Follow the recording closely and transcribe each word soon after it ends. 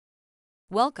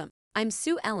Welcome. I'm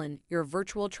Sue Ellen, your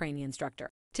virtual training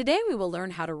instructor. Today we will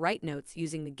learn how to write notes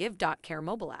using the Giv.care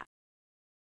mobile app.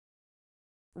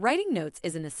 Writing notes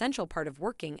is an essential part of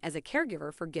working as a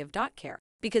caregiver for Giv.care.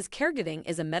 Because caregiving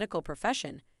is a medical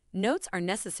profession, notes are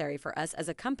necessary for us as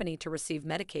a company to receive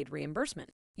Medicaid reimbursement.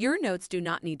 Your notes do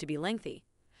not need to be lengthy,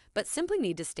 but simply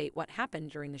need to state what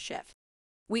happened during the shift.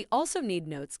 We also need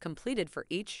notes completed for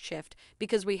each shift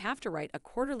because we have to write a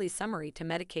quarterly summary to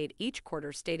Medicaid each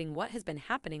quarter stating what has been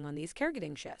happening on these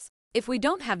caregiving shifts. If we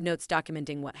don't have notes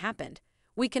documenting what happened,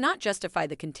 we cannot justify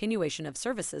the continuation of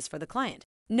services for the client.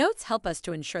 Notes help us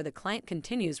to ensure the client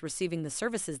continues receiving the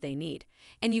services they need,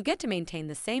 and you get to maintain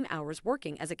the same hours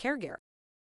working as a caregiver.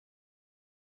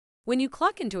 When you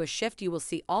clock into a shift, you will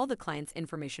see all the client's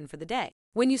information for the day.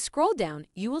 When you scroll down,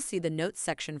 you will see the notes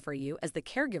section for you as the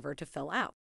caregiver to fill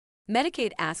out.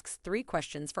 Medicaid asks 3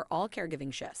 questions for all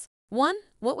caregiving shifts. 1.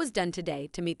 What was done today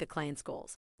to meet the client's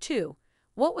goals? 2.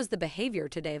 What was the behavior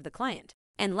today of the client?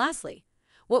 And lastly,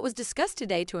 what was discussed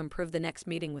today to improve the next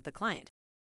meeting with the client?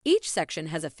 Each section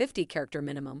has a 50-character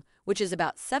minimum, which is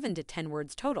about 7 to 10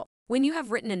 words total. When you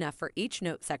have written enough for each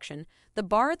note section, the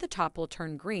bar at the top will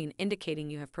turn green, indicating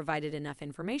you have provided enough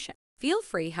information. Feel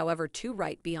free, however, to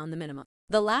write beyond the minimum.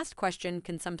 The last question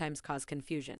can sometimes cause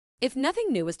confusion. If nothing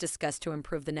new was discussed to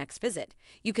improve the next visit,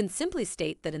 you can simply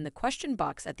state that in the question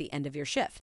box at the end of your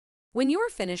shift. When you are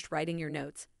finished writing your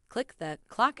notes, click the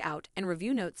Clock Out and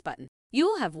Review Notes button. You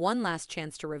will have one last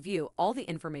chance to review all the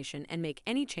information and make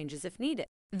any changes if needed.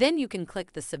 Then you can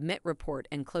click the Submit Report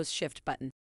and Close Shift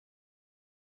button.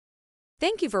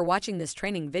 Thank you for watching this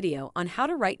training video on how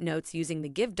to write notes using the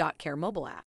Giv.care mobile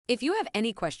app. If you have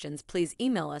any questions, please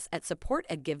email us at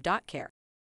support@Giv.care.